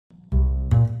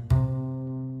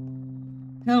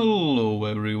Hello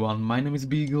everyone, my name is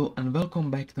Bygl and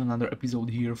welcome back to another episode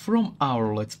here from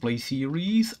our Let's Play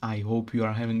series. I hope you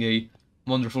are having a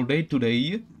wonderful day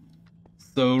today.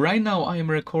 So right now I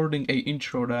am recording a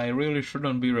intro that I really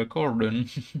shouldn't be recording.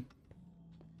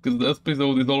 Because the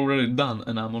episode is already done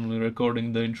and I'm only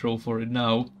recording the intro for it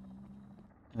now.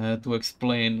 To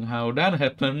explain how that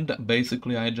happened,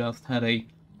 basically I just had a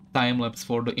time-lapse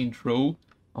for the intro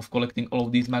of collecting all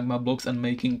of these magma blocks and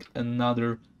making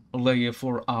another layer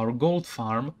for our gold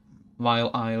farm while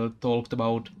I talked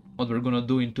about what we're gonna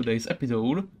do in today's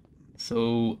episode.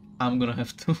 So I'm gonna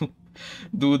have to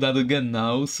do that again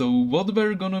now. So what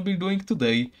we're gonna be doing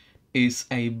today is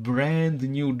a brand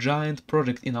new giant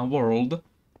project in our world.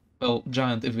 Well,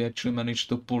 giant if we actually manage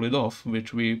to pull it off,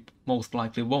 which we most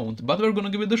likely won't, but we're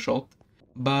gonna give it a shot.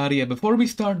 But yeah, before we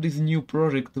start this new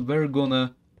project, we're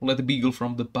gonna let Bygl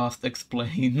from the past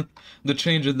explain the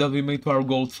changes that we made to our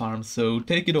gold farm, so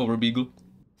take it over, Bygl.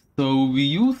 So we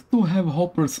used to have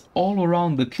hoppers all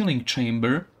around the killing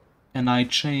chamber, and I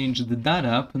changed that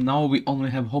up. Now we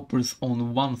only have hoppers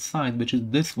on one side, which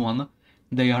is this one.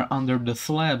 They are under the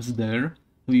slabs there.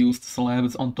 We used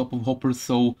slabs on top of hoppers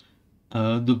so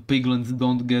the piglins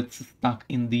don't get stuck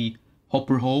in the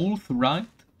hopper holes, right?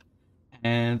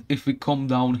 And if we come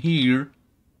down here,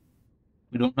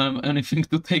 we don't have anything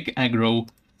to take aggro.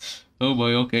 Oh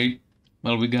boy, okay.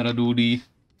 Well, we gotta do the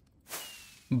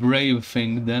brave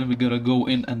thing then. We gotta go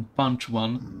in and punch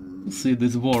one. See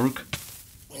this work.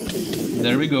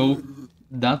 There we go.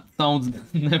 That sound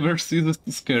never ceases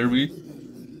to scare me.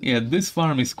 Yeah, this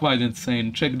farm is quite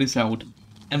insane. Check this out.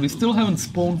 And we still haven't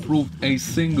spawn-proofed a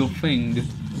single thing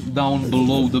down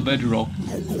below the bedrock.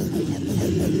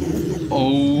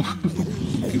 Oh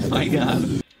my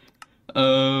god.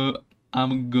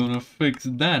 I'm gonna fix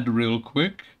that real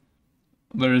quick.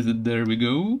 Where is it? There we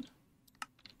go.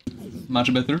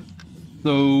 Much better.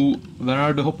 So, where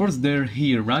are the hoppers? They're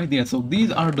here, right? Yeah, so these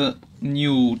are the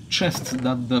new chests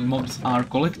that the mobs are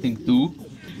collecting to.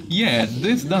 Yeah,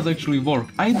 this does actually work.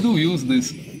 I do use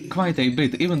this quite a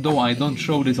bit, even though I don't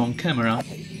show this on camera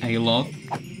a lot.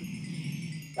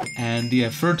 And yeah,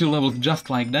 30 levels just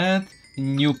like that.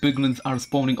 New piglins are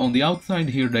spawning on the outside,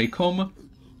 here they come.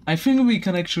 I think we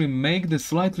can actually make this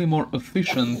slightly more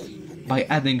efficient by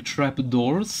adding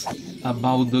trapdoors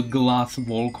about the glass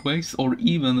walkways, or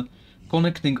even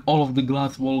connecting all of the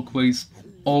glass walkways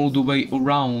all the way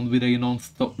around with a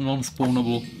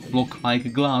non-spawnable block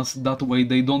like glass. That way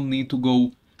they don't need to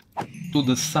go to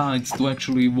the sides to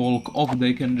actually walk off,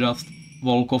 they can just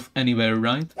walk off anywhere,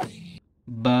 right?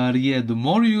 But yeah, the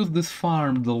more you use this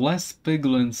farm, the less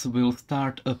piglins will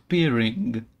start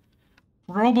appearing.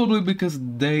 Probably because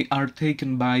they are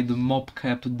taken by the mob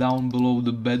cap down below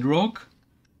the bedrock.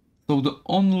 So the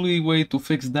only way to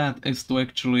fix that is to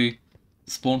actually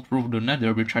spawn-proof the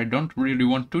nether, which I don't really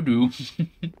want to do.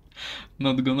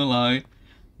 Not gonna lie.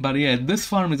 But yeah, this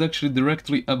farm is actually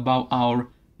directly above our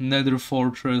nether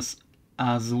fortress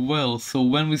as well. So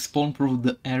when we spawn-proof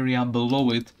the area below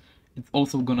it, it's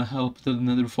also gonna help the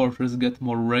nether fortress get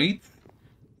more raids.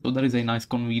 So that is a nice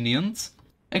convenience.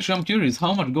 Actually, I'm curious,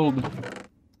 how much gold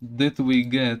did we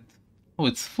get? Oh,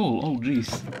 it's full. Oh,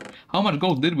 jeez. How much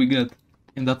gold did we get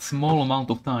in that small amount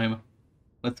of time?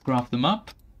 Let's craft them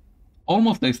up.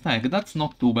 Almost a stack. That's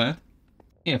not too bad.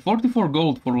 Yeah, 44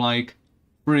 gold for like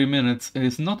 3 minutes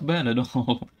is not bad at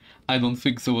all. I don't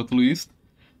think so, at least.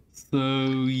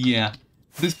 So, yeah.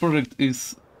 This project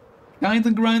is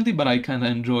kinda grindy, but I kinda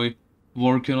enjoy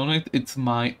working on it. It's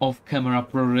my off-camera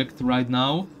project right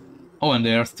now. Oh, and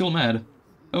they are still mad.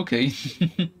 Okay.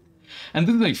 And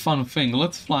this is a fun thing.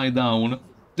 Let's fly down.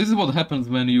 This is what happens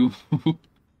when you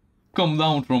come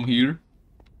down from here.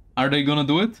 Are they gonna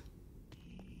do it?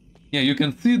 Yeah, you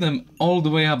can see them all the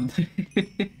way up.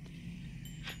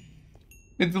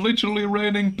 It's literally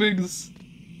raining pigs.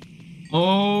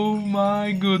 Oh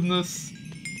my goodness.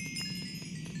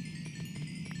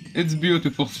 It's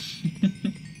beautiful.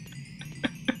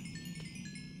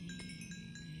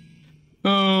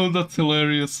 Oh, that's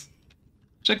hilarious.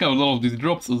 Check out all of these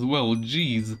drops as well,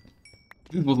 jeez.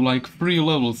 This was like 3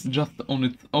 levels just on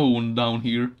its own down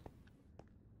here.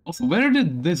 Also, where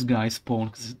did this guy spawn?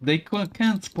 'Cause they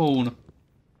can't spawn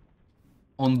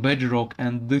on bedrock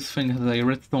and this thing has a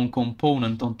redstone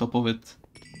component on top of it.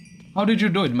 How did you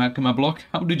do it, magma block?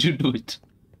 How did you do it?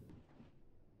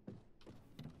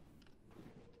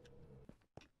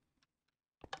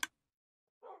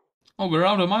 Oh, we're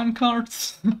out of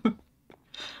minecarts?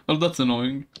 Well, that's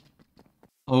annoying.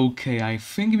 Okay, I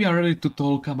think we are ready to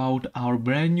talk about our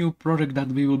brand new project that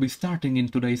we will be starting in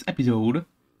today's episode.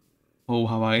 Oh,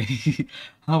 how I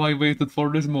how I waited for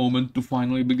this moment to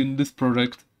finally begin this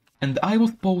project. And I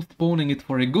was postponing it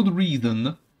for a good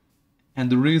reason, and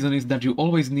the reason is that you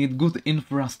always need good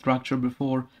infrastructure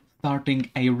before starting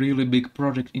a really big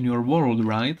project in your world,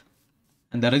 right?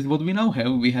 And that is what we now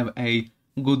have. We have a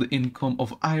good income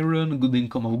of iron, good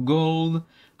income of gold,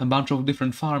 a bunch of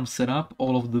different farms set up,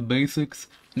 all of the basics,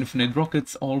 infinite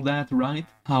rockets, all that, right?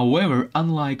 However,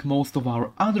 unlike most of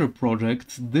our other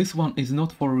projects, this one is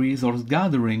not for resource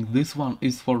gathering, this one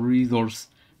is for resource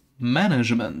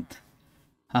management.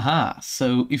 Haha,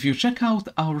 so if you check out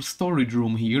our storage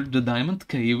room here, the Diamond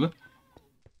Cave,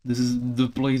 this is the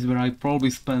place where I probably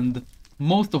spend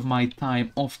most of my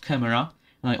time off camera,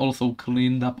 and I also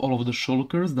cleaned up all of the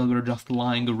shulkers that were just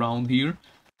lying around here.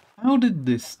 How did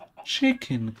this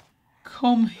chicken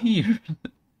come here?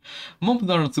 Mobs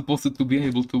aren't supposed to be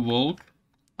able to walk.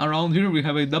 Around here we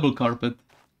have a double carpet.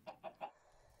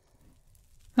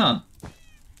 Huh.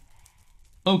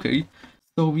 Okay,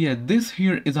 so yeah, this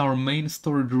here is our main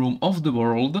storage room of the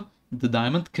world, the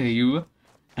Diamond Cave,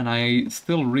 and I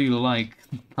still really like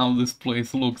how this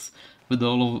place looks with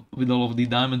all of the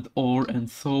diamond ore and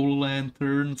soul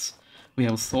lanterns. We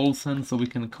have soul sand so we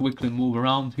can quickly move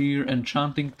around here,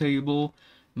 enchanting table,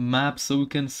 map so we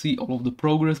can see all of the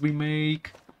progress we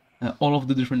make, all of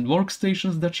the different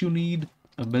workstations that you need,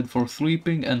 a bed for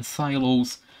sleeping, and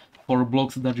silos for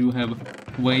blocks that you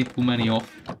have way too many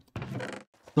of.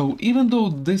 So even though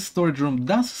this storage room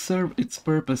does serve its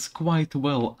purpose quite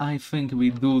well, I think we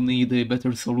do need a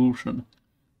better solution.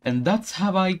 And that's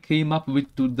how I came up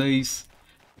with today's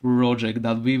project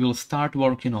that we will start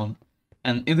working on.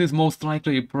 And it is most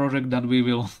likely a project that we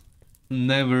will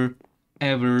never,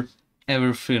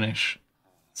 ever finish.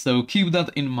 So keep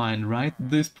that in mind, right?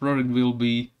 This project will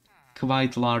be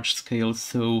quite large scale,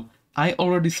 so I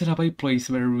already set up a place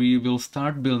where we will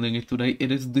start building it today.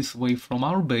 It is this way from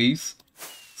our base.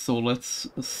 So let's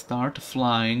start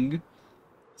flying.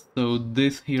 So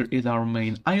this here is our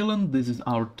main island, this is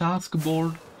our task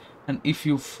board, and if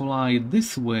you fly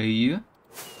this way,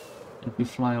 if we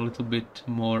fly a little bit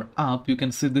more up, you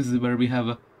can see this is where we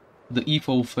have the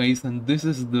EFO phase, and this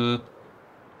is the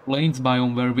plains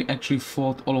biome where we actually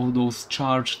fought all of those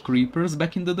charged creepers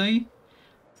back in the day.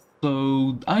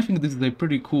 So I think this is a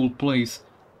pretty cool place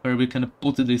where we can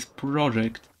put this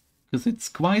project, because it's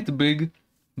quite big.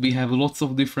 We have lots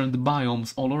of different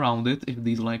biomes all around it, if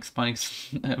these like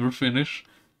spikes ever finish.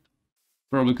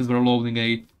 Probably because we're loading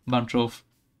a bunch of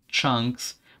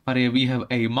chunks. But yeah, we have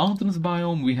a mountains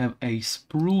biome, we have a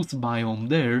spruce biome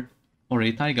there, or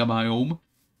a taiga biome.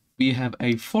 We have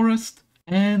a forest,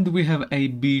 and we have a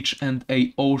beach and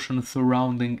a ocean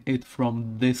surrounding it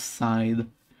from this side.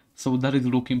 So that is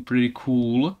looking pretty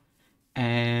cool.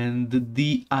 And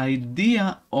the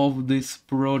idea of this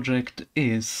project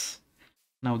is...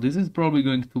 Now this is probably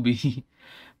going to be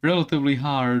relatively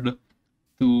hard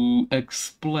to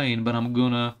explain, but I'm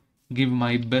gonna give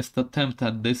my best attempt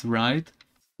at this, right?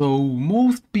 So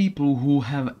most people who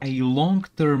have a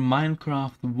long-term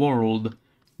Minecraft world,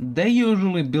 they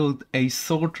usually build a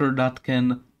sorter that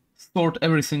can sort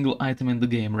every single item in the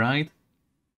game, right?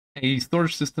 A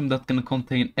storage system that can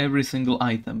contain every single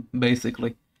item,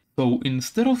 basically. So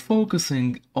instead of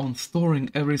focusing on storing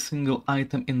every single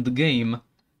item in the game,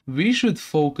 we should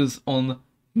focus on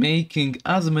making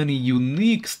as many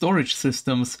unique storage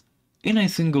systems in a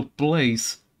single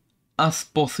place as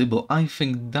possible. I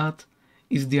think that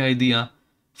is the idea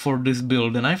for this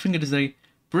build, and I think it is a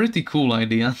pretty cool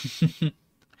idea.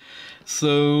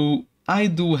 So I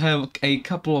do have a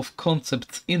couple of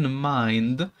concepts in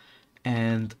mind,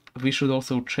 and we should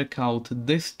also check out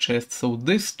this chest. So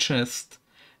this chest,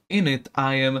 in it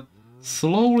I am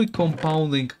slowly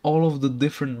compounding all of the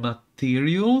different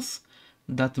materials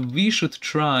that we should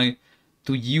try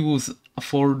to use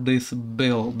for this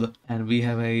build. And we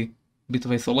have a bit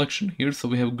of a selection here. So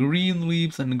we have green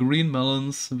leaves and green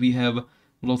melons, we have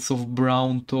lots of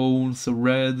brown tones,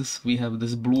 reds, we have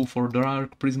this blue for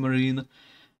dark prismarine,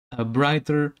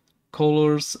 brighter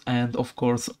colors, and of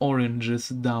course oranges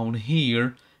down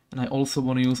here. And I also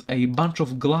want to use a bunch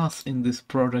of glass in this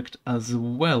project as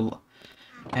well.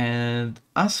 And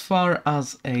as far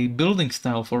as a building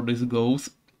style for this goes,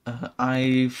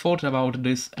 I thought about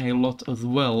this a lot as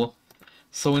well.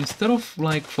 So instead of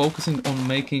like focusing on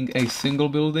making a single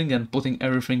building and putting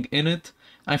everything in it,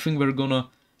 I think we're gonna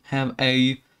have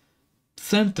a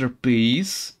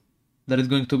centerpiece that is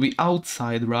going to be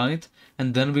outside, right?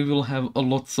 And then we will have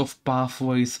lots of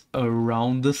pathways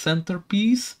around the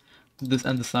centerpiece. This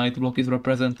andesite block is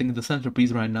representing the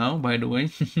centerpiece right now, by the way.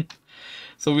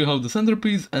 So we have the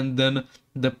centerpiece, and then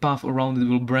the path around it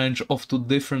will branch off to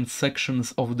different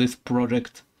sections of this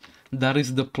project. That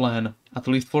is the plan, at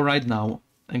least for right now.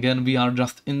 Again, we are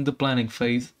just in the planning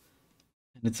phase,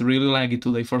 and it's really laggy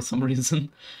today for some reason.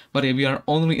 But yeah, we are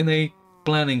only in a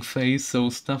planning phase, so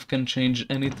stuff can change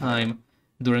anytime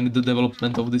during the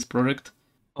development of this project.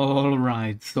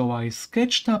 Alright, so I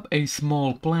sketched up a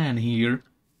small plan here,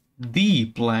 the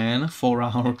plan for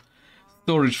our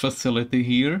storage facility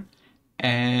here,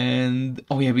 and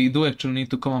oh yeah, we do actually need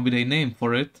to come up with a name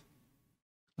for it.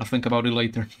 I'll think about it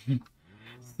later.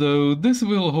 So this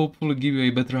will hopefully give you a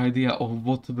better idea of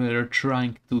what we're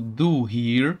trying to do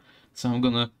here. So I'm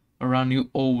gonna run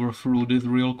you over through this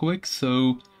real quick.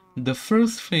 So the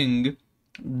first thing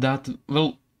that,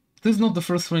 well, this is not the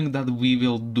first thing that we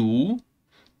will do.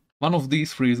 One of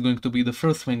these three is going to be the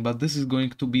first thing, but this is going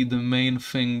to be the main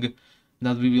thing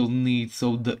that we will need.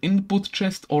 So the input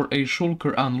chest or a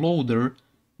shulker unloader,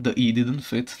 the E didn't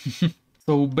fit.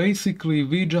 So basically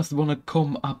we just wanna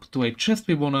come up to a chest,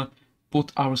 we wanna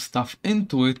put our stuff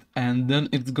into it, and then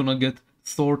it's gonna get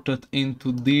sorted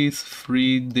into these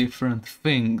three different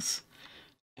things.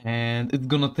 And it's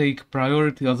gonna take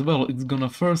priority as well. It's gonna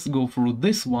first go through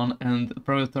this one and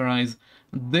prioritize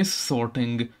this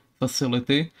sorting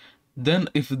facility. Then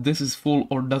if this is full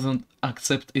or doesn't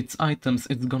accept its items,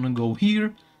 it's gonna go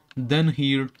here, and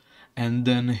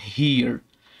then here.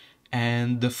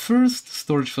 And the first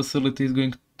storage facility is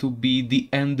going to be the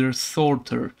Ender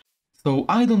Sorter. So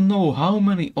I don't know how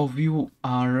many of you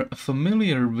are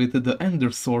familiar with the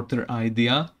Ender Sorter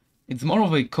idea. It's more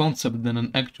of a concept than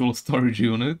an actual storage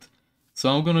unit. So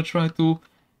I'm gonna try to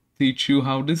teach you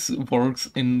how this works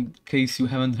in case you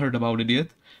haven't heard about it yet.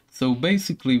 So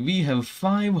basically we have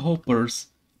 5 hoppers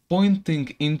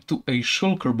pointing into a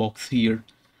shulker box here.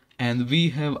 And we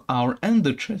have our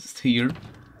ender chest here.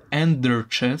 Ender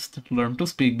chest, learn to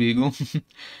speak, Bygl.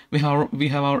 we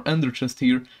have our ender chest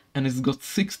here, and it's got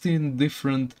 16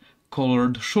 different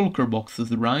colored shulker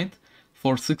boxes, right?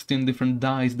 For 16 different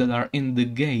dice that are in the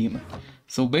game.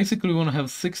 So basically we want to have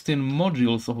 16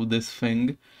 modules of this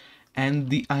thing, and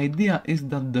the idea is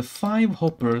that the 5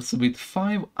 hoppers with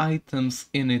 5 items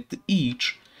in it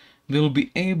each will be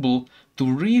able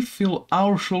to refill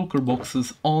our shulker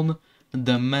boxes on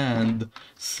demand.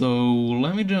 So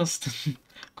let me just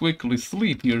quickly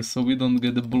sleep here so we don't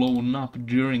get blown up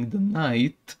during the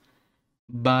night.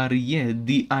 But yeah,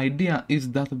 the idea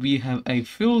is that we have a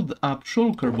filled up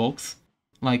shulker box,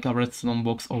 like a redstone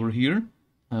box over here.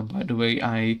 By the way,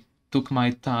 I took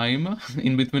my time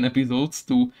in between episodes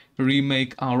to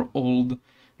remake our old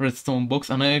redstone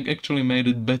box, and I actually made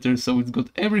it better, so it's got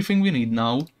everything we need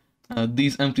now.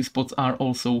 These empty spots are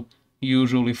also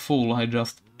usually full, I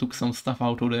just took some stuff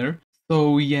out of there.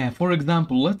 So yeah, for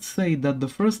example, let's say that the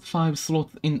first 5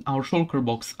 slots in our shulker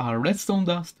box are redstone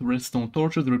dust, redstone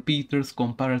torches, repeaters,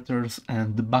 comparators,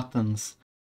 and buttons.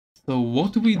 So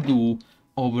what we do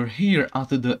over here at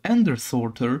the ender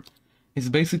sorter is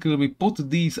basically we put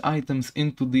these items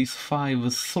into these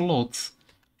 5 slots,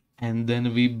 and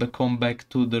then we come back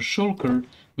to the shulker,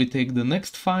 we take the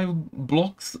next 5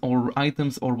 blocks or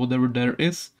items or whatever there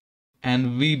is,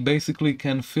 and we basically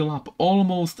can fill up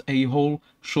almost a whole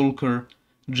shulker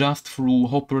just through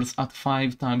hoppers at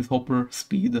 5 times hopper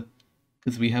speed.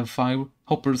 Because we have 5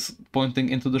 hoppers pointing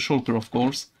into the shulker, of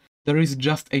course. There is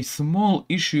just a small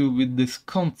issue with this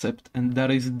concept, and that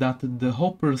is that the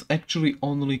hoppers actually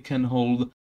only can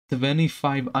hold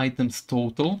 25 items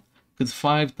total, because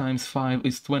 5 times 5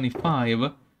 is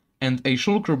 25, and a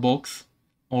shulker box,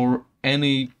 or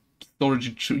any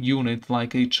storage unit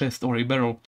like a chest or a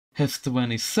barrel, has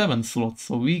 27 slots,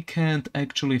 so we can't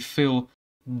actually fill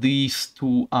these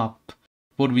 2 up.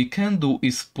 What we can do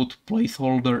is put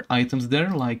placeholder items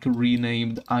there, like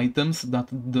renamed items that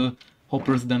the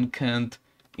hoppers then can't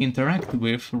interact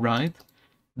with, right?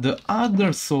 The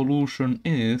other solution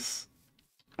is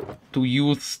to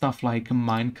use stuff like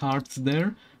minecarts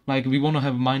there. Like, we want to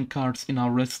have minecarts in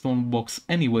our redstone box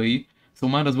anyway, so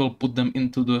might as well put them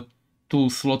into the 2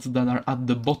 slots that are at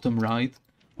the bottom, right?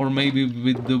 Or maybe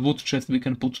with the wood chest we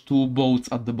can put 2 boats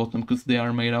at the bottom, because they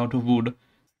are made out of wood.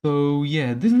 So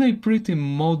yeah, this is a pretty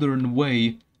modern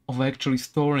way of actually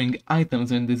storing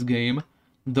items in this game.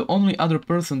 The only other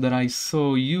person that I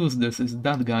saw use this is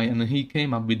that guy, and he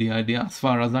came up with the idea, as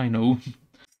far as I know.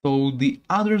 So the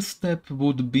other step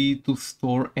would be to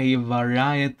store a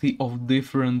variety of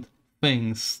different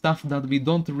things, stuff that we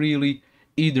don't really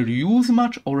either use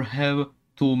much or have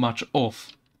too much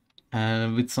of.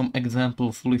 And with some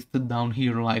examples listed down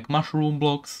here, like mushroom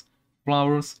blocks,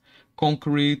 flowers,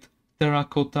 concrete,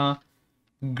 terracotta,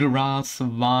 grass,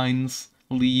 vines,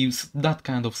 leaves, that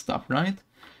kind of stuff, right?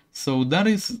 So that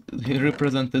is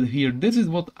represented here. This is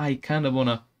what I kind of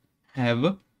wanna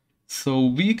have. So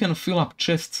we can fill up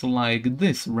chests like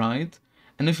this, right?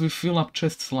 And if we fill up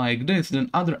chests like this,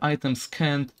 then other items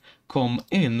can't come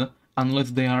in unless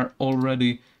they are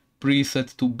already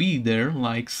preset to be there,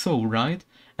 like so, right?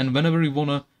 And whenever we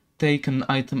wanna take an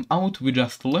item out, we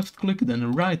just left click,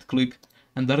 then right click,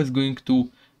 and that is going to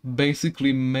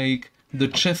basically make the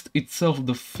chest itself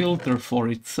the filter for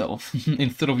itself,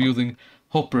 instead of using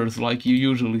hoppers like you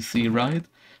usually see, right?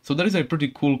 So that is a pretty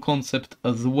cool concept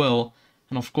as well,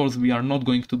 and of course we are not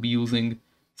going to be using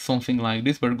something like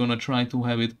this. We're gonna try to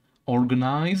have it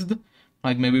organized,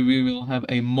 like maybe we will have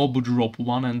a mob drop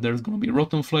one and there's gonna be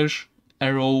rotten flesh,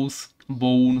 arrows,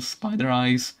 bones, spider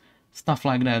eyes, stuff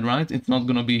like that, right? It's not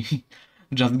gonna be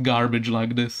just garbage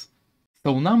like this.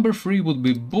 So number 3 would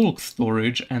be bulk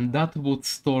storage, and that would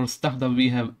store stuff that we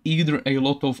have either a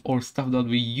lot of or stuff that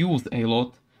we use a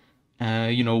lot.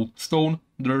 You know, stone,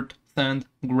 dirt, sand,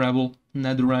 gravel,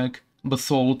 netherrack,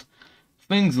 basalt,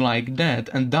 things like that,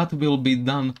 and that will be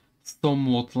done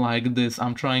somewhat like this.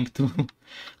 I'm trying to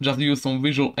just use some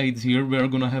visual aids here. We're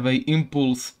gonna have a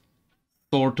impulse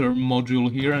sorter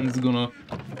module here, and it's gonna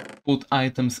put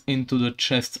items into the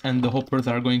chests, and the hoppers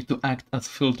are going to act as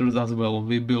filters as well.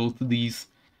 We built these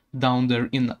down there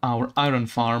in our iron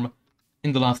farm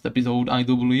in the last episode, I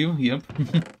do believe, yep.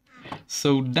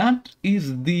 So that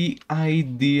is the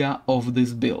idea of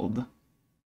this build.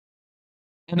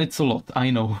 And it's a lot, I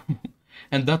know.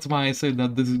 And that's why I say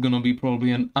that this is gonna be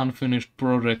probably an unfinished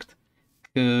project,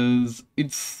 because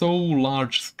it's so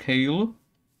large scale.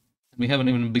 We haven't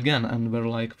even begun, and we're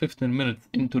like 15 minutes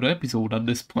into the episode at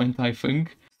this point, I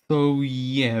think. So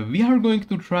yeah, we are going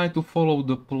to try to follow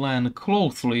the plan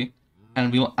closely,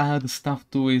 and we'll add stuff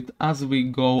to it as we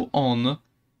go on,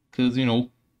 because, you know,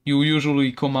 you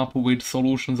usually come up with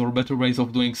solutions or better ways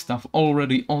of doing stuff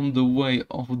already on the way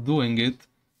of doing it.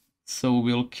 So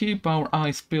we'll keep our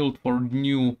eyes peeled for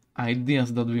new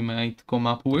ideas that we might come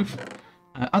up with.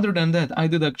 Other than that, I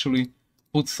did actually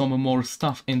put some more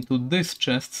stuff into this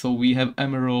chest, so we have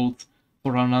emerald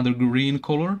for another green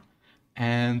color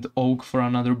and oak for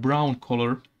another brown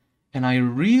color, and I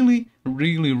really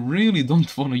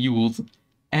don't want to use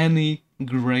any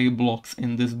gray blocks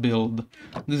in this build.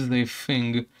 This is a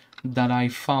thing that I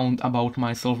found about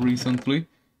myself recently.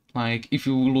 Like, if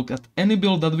you look at any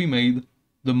build that we made,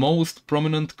 the most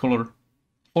prominent color,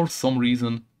 for some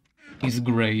reason, is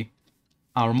gray.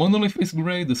 Our monolith is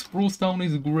grey, the spruce town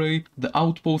is grey, the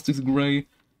outpost is grey,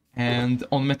 and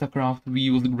on Metacraft we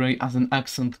use grey as an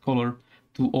accent color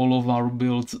to all of our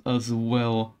builds as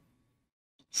well.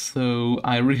 So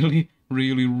I really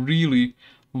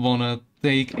wanna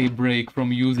take a break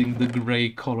from using the grey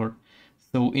color.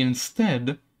 So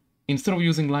instead of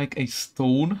using like a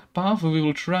stone path, we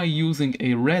will try using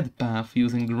a red path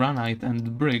using granite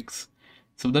and bricks.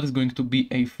 So that is going to be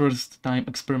a first time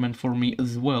experiment for me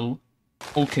as well.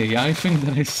 Okay, I think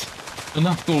that is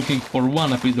enough talking for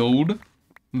one episode.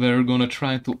 We're gonna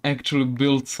try to actually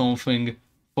build something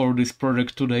for this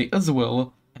project today as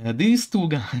well. These two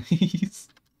guys,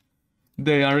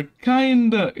 they are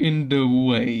kinda in the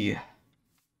way.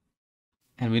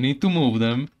 And we need to move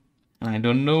them. And I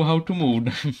don't know how to move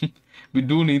them. We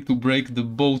do need to break the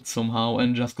boat somehow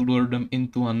and just lure them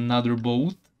into another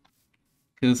boat.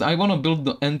 Because I wanna build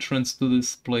the entrance to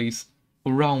this place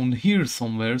around here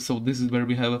somewhere, so this is where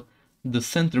we have the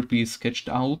centerpiece sketched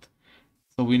out.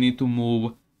 So we need to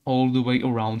move all the way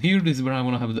around here. This is where I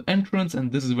want to have the entrance,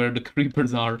 and this is where the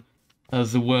creepers are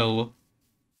as well.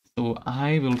 So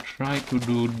I will try to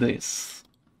do this.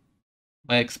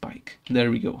 Back spike.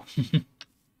 There we go.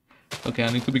 Okay,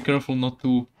 I need to be careful not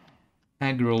to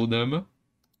aggro them.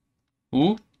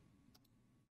 Ooh.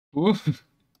 Ooh.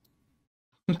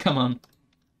 Come on.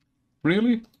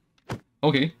 Really?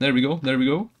 Okay, there we go, there we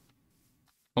go.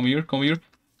 Come here, come here.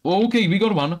 Okay, we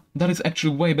got one. That is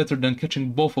actually way better than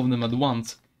catching both of them at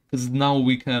once. Because now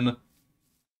we can...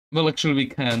 Well, actually we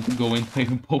can't go into a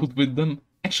boat with them.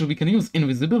 Actually, we can use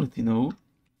invisibility, no?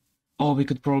 Oh, we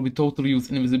could probably totally use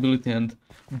invisibility and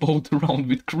boat around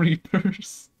with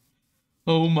creepers.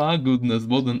 Oh my goodness,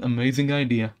 what an amazing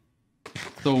idea.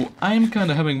 So, I'm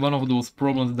kinda having one of those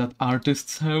problems that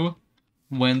artists have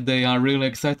when they are really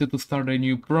excited to start a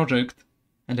new project.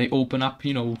 And they open up,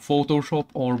 you know, Photoshop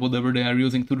or whatever they are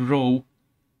using to draw,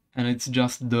 and it's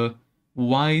just the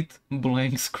white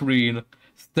blank screen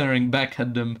staring back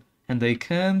at them, and they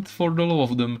can't, for the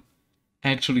love of them,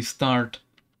 actually start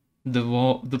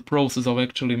the process of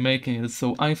actually making it.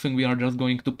 So I think we are just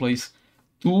going to place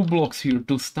 2 blocks here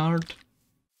to start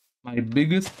my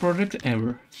biggest project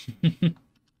ever.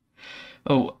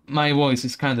 Oh, my voice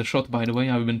is kinda shot, by the way.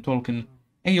 I've been talking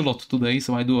a lot today,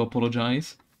 so I do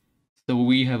apologize. So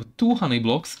we have 2 honey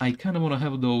blocks. I kinda wanna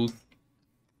have those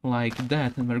like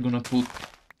that, and we're gonna put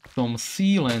some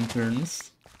sea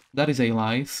lanterns. That is a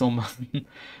lie. Some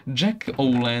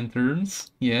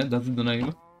jack-o'-lanterns. Yeah, that's the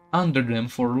name. Under them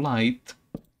for light.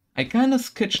 I kinda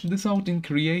sketched this out in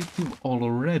creative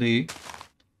already.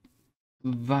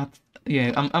 But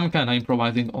yeah, I'm kinda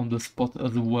improvising on the spot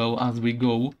as well as we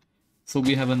go. So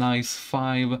we have a nice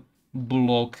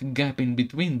 5-block gap in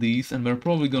between these, and we're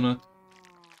probably gonna...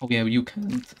 Oh yeah, you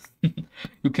can't.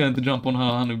 You can't jump on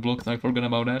honey blocks, I forgot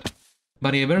about that.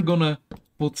 But yeah, we're gonna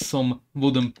put some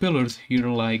wooden pillars here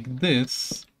like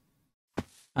this.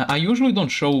 I usually don't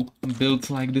show builds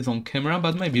like this on camera,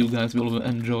 but maybe you guys will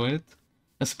enjoy it.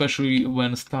 Especially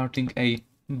when starting a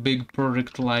big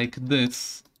project like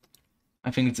this. I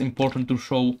think it's important to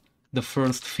show the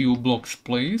first few blocks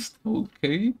placed.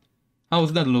 Okay.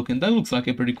 How's that looking? That looks like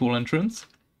a pretty cool entrance.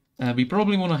 We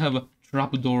probably want to have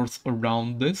trapdoors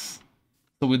around this,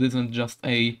 so it isn't just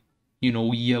a, you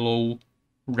know, yellow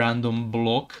random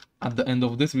block. At the end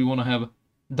of this, we want to have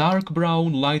dark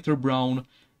brown, lighter brown,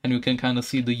 and you can kind of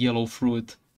see the yellow through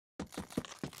it.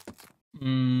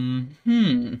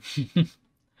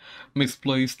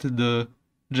 Misplaced the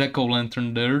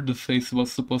jack-o'-lantern there. The face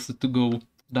was supposed to go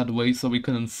that way so we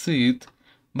couldn't see it.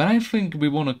 But I think we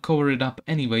want to cover it up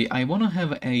anyway. I want to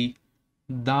have a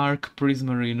dark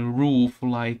prismarine roof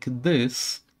like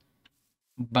this.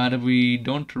 But we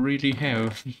don't really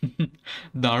have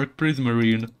dark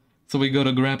prismarine. So we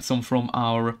gotta grab some from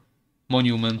our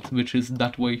monument, which is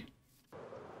that way.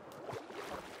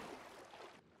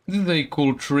 This is a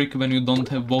cool trick when you don't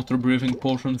have water breathing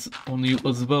potions on you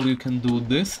as well. You can do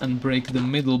this and break the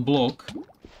middle block.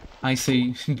 I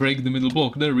say break the middle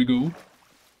block, there we go.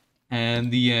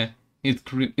 And yeah,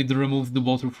 it removes the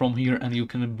water from here and you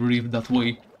can breathe that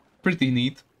way. Pretty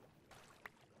neat.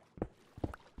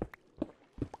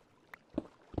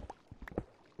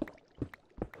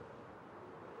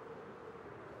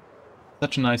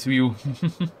 Such a nice view.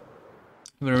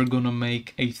 We're gonna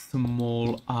make a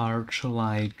small arch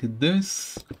like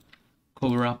this,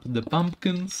 cover up the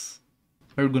pumpkins.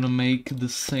 We're gonna make the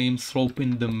same slope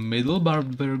in the middle,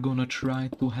 but we're gonna try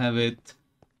to have it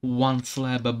one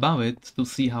slab above it to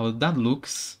see how that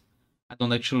looks. I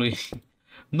don't actually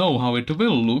know how it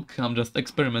will look, I'm just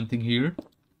experimenting here.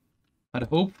 But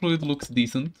hopefully it looks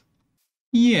decent.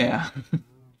 Yeah,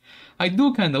 I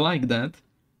do kinda like that.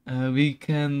 We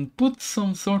can put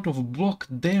some sort of block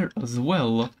there as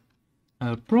well.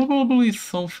 Probably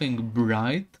something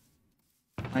bright,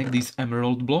 like these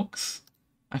emerald blocks.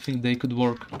 I think they could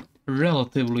work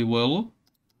relatively well.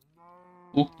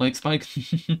 Oh, like spike.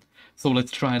 So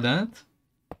let's try that.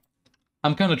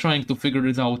 I'm kinda trying to figure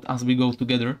this out as we go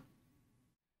together.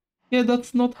 Yeah,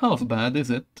 that's not half bad, is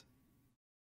it?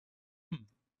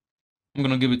 I'm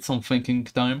gonna give it some thinking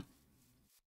time.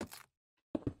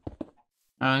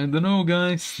 I don't know,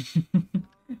 guys.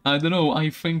 I don't know, I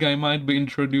think I might be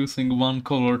introducing one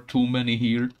color too many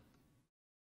here.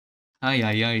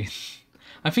 Aye.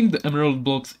 I think the emerald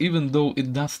blocks, even though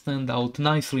it does stand out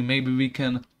nicely, maybe we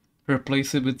can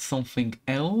replace it with something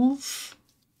else?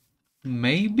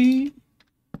 Maybe?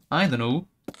 I don't know.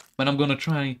 But I'm gonna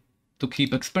try to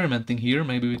keep experimenting here.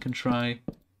 Maybe we can try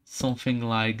something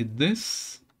like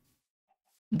this.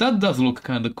 That does look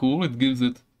kinda cool, it gives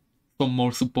it some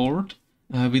more support.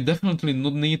 We definitely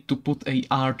need to put a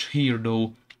arch here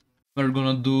though. We're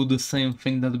gonna do the same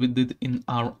thing that we did in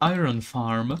our iron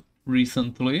farm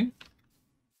recently.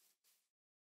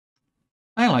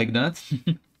 I like that.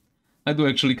 I do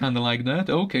actually kinda like that.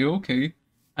 Okay.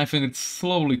 I think it's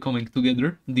slowly coming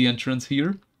together, the entrance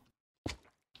here.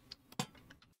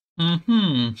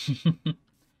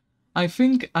 I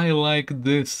think I like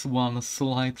this one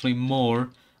slightly more.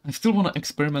 I still wanna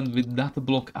experiment with that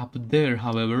block up there,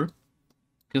 however.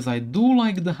 Because I do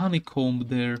like the honeycomb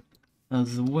there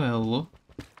as well.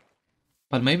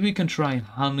 But maybe we can try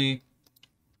honey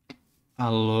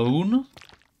alone?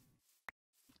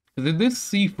 Because it is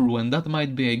see-through and that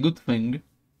might be a good thing.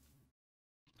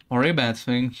 Or a bad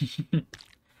thing.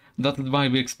 That's why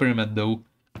we experiment though.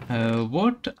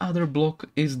 What other block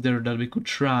is there that we could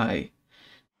try?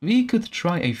 We could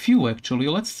try a few actually.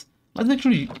 Let's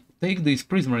actually take these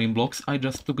prismarine blocks. I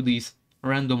just took these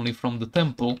randomly from the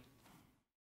temple.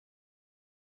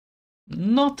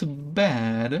 Not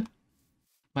bad,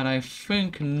 but I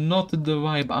think not the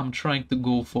vibe I'm trying to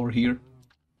go for here.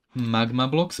 Magma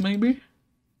blocks, maybe?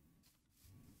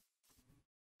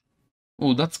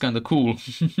 Oh, that's kinda cool.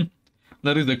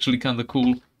 That is actually kinda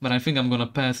cool, but I think I'm gonna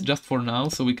pass just for now,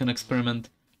 so we can experiment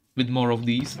with more of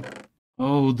these.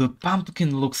 Oh, the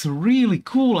pumpkin looks really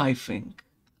cool, I think.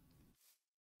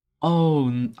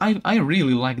 Oh, I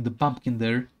really like the pumpkin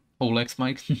there. Oh, legs,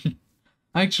 Mike.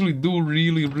 I actually do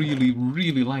really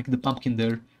like the pumpkin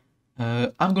there.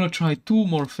 I'm gonna try two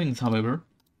more things, however.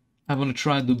 I'm gonna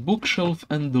try the bookshelf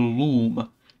and the loom,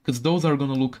 because those are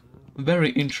gonna look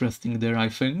very interesting there, I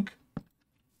think.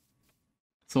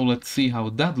 So let's see how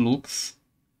that looks.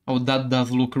 Oh, that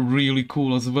does look really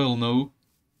cool as well, no?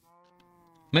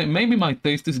 Maybe my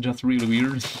taste is just really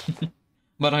weird,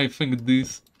 but I think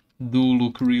these do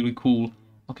look really cool.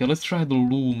 Okay, let's try the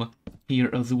loom here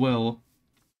as well.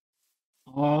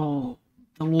 Oh,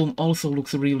 the loom also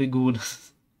looks really good.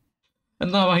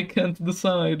 And now I can't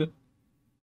decide.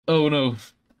 Oh no.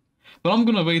 But I'm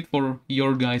gonna wait for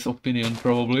your guys' opinion,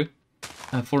 probably.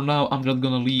 For now, I'm just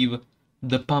gonna leave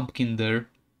the pumpkin there.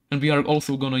 And we are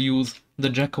also gonna use the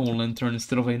jack-o'-lantern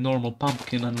instead of a normal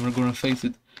pumpkin, and we're gonna face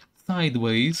it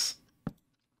sideways.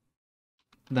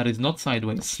 That is not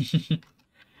sideways.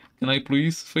 Can I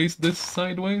please face this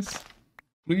sideways?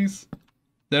 Please?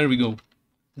 There we go.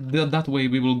 That way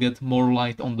we will get more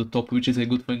light on the top, which is a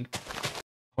good thing.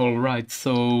 Alright,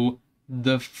 so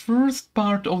the first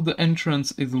part of the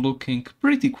entrance is looking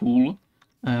pretty cool.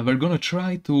 We're gonna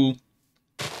try to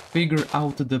figure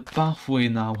out the pathway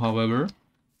now, however.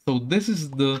 So this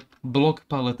is the block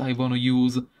palette I wanna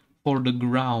use for the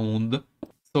ground.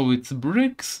 So it's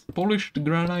bricks, polished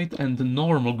granite, and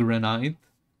normal granite.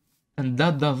 And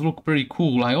that does look pretty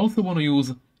cool. I also wanna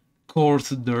use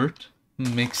coarse dirt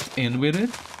mixed in with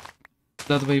it.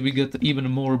 That way we get even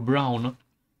more brown,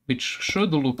 which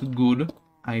should look good,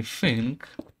 I think.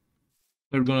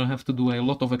 We're gonna have to do a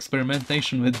lot of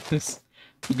experimentation with this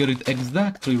to get it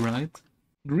exactly right.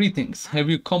 Greetings, have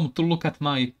you come to look at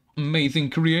my amazing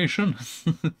creation?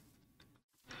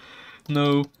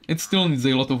 No, it still needs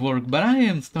a lot of work, but I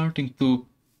am starting to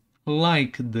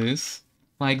like this.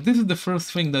 Like, this is the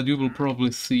first thing that you will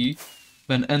probably see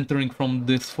when entering from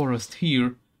this forest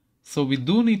here. So we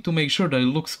do need to make sure that it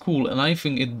looks cool, and I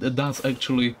think it does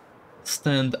actually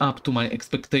stand up to my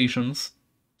expectations.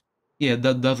 Yeah,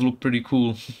 that does look pretty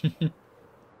cool.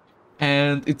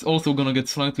 And it's also gonna get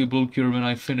slightly bulkier when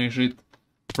I finish it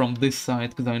from this side,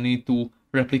 because I need to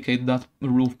replicate that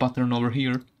roof pattern over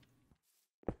here.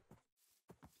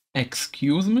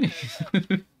 Excuse me?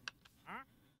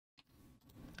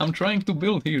 I'm trying to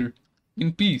build here,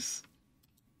 in peace.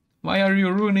 Why are you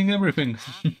ruining everything?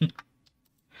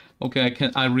 Okay,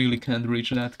 I really can't reach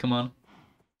that, come on.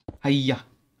 Hiya!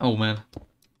 Oh man.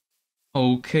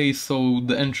 Okay, so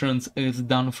the entrance is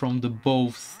done from the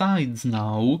both sides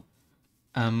now.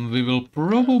 We will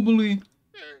probably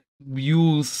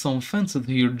use some fences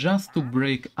here just to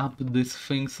break up this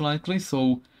thing slightly,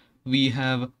 so we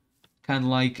have kind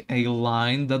of like a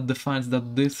line that defines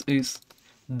that this is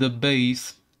the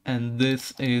base and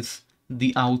this is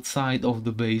the outside of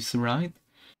the base, right?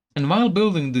 And while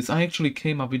building this, I actually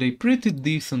came up with a pretty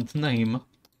decent name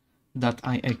that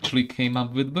I actually came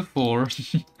up with before,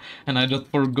 and I just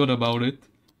forgot about it.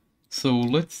 So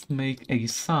let's make a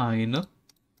sign,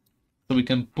 so we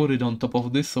can put it on top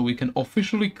of this, so we can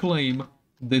officially claim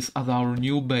this as our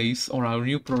new base or our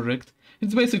new project.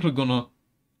 It's basically gonna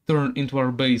turn into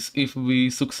our base if we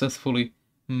successfully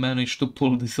manage to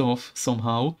pull this off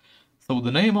somehow. So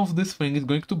the name of this thing is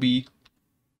going to be...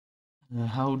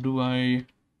 how do I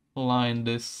line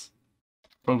this?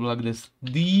 Probably like this.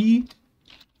 The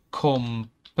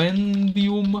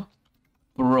Compendium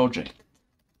Project.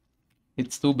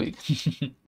 It's too big.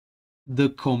 The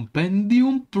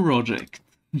Compendium Project.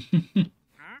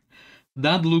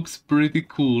 That looks pretty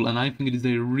cool, and I think it is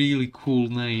a really cool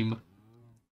name.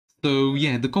 So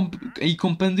yeah, a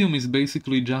compendium is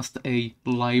basically just a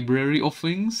library of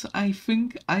things, I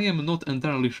think. I am not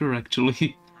entirely sure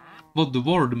actually what the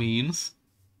word means.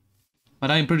 But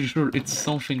I'm pretty sure it's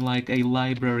something like a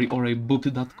library or a book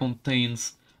that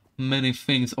contains many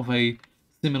things of a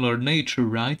similar nature,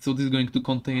 right? So this is going to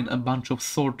contain a bunch of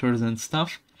sorters and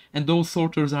stuff. And those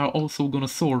sorters are also gonna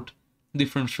sort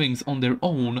different things on their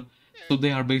own. So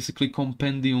they are basically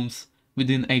compendiums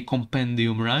within a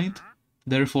compendium, right?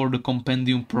 Therefore the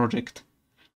Compendium Project.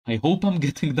 I hope I'm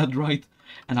getting that right.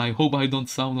 And I hope I don't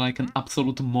sound like an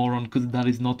absolute moron, because that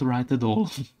is not right at all.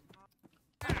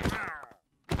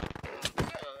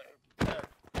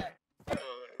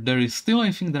 There is still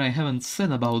a thing that I haven't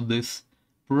said about this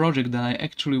project that I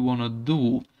actually wanna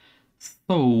do.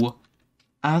 So,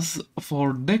 as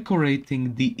for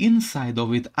decorating the inside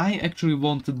of it, I actually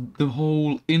wanted the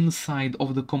whole inside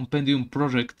of the Compendium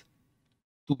project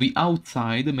to be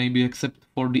outside, maybe except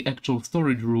for the actual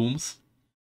storage rooms.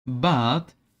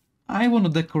 But I wanna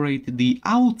decorate the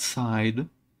outside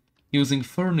using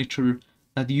furniture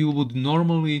that you would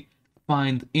normally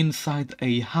find inside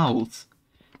a house.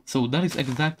 So that is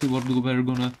exactly what we're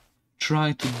gonna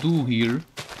try to do here.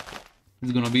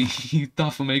 It's gonna be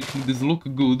tough making this look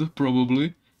good,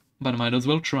 probably, but might as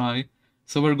well try.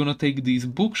 So we're gonna take these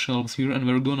bookshelves here and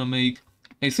we're gonna make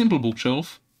a simple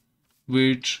bookshelf,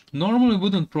 which normally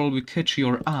wouldn't probably catch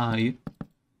your eye,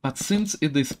 but since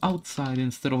it is outside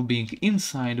instead of being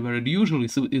inside where it usually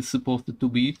is supposed to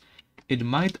be, it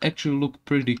might actually look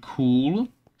pretty cool.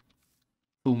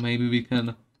 So maybe we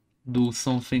can do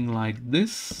something like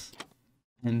this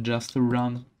and just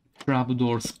run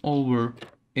trapdoors over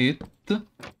it.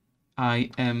 I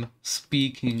am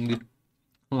speaking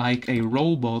like a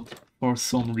robot for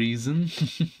some reason.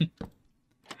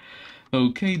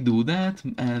 Okay, do that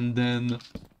and then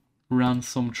run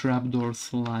some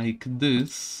trapdoors like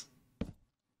this.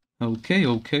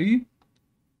 Okay.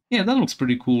 Yeah, that looks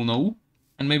pretty cool now.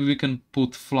 And maybe we can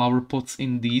put flower pots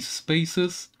in these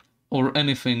spaces, or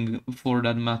anything for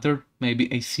that matter.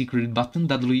 Maybe a secret button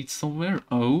that leads somewhere.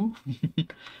 Oh.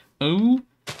 Oh,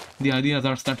 the ideas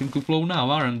are starting to flow now,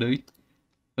 aren't they?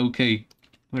 Okay,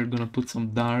 we're gonna put some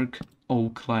dark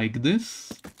oak like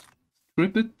this.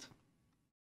 Strip it.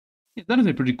 Yeah, that is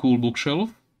a pretty cool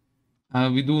bookshelf.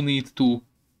 We do need to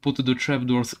put the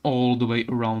trapdoors all the way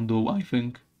around though, I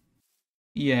think.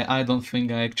 Yeah, I don't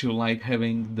think I actually like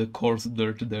having the coarse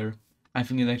dirt there. I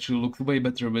think it actually looks way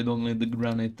better with only the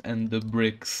granite and the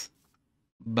bricks.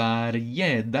 But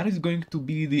yeah, that is going to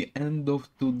be the end of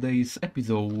today's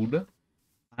episode.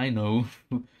 I know,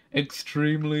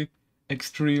 extremely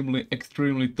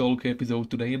talky episode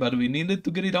today, but we needed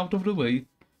to get it out of the way.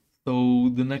 So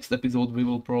the next episode we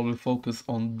will probably focus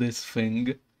on this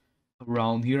thing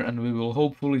around here, and we will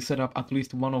hopefully set up at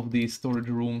least one of these storage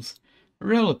rooms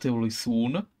relatively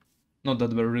soon. Not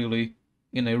that we're really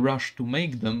in a rush to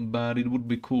make them, but it would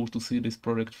be cool to see this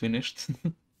project finished.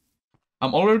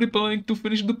 I'm already planning to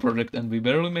finish the project and we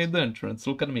barely made the entrance,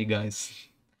 look at me guys.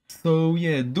 So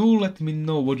yeah, do let me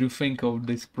know what you think of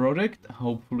this project.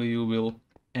 Hopefully you will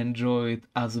enjoy it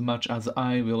as much as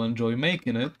I will enjoy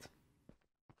making it.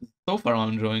 So far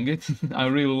I'm enjoying it. I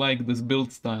really like this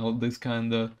build style, this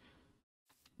kinda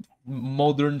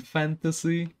modern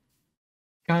fantasy,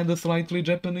 kinda slightly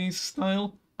Japanese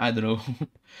style. I don't know.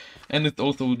 And it's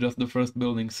also just the first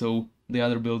building, so the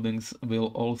other buildings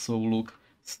will also look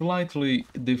slightly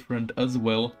different as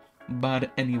well.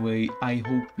 But anyway, I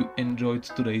hope you enjoyed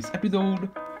today's episode.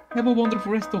 Have a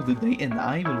wonderful rest of the day and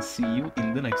I will see you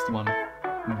in the next one.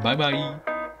 Bye bye!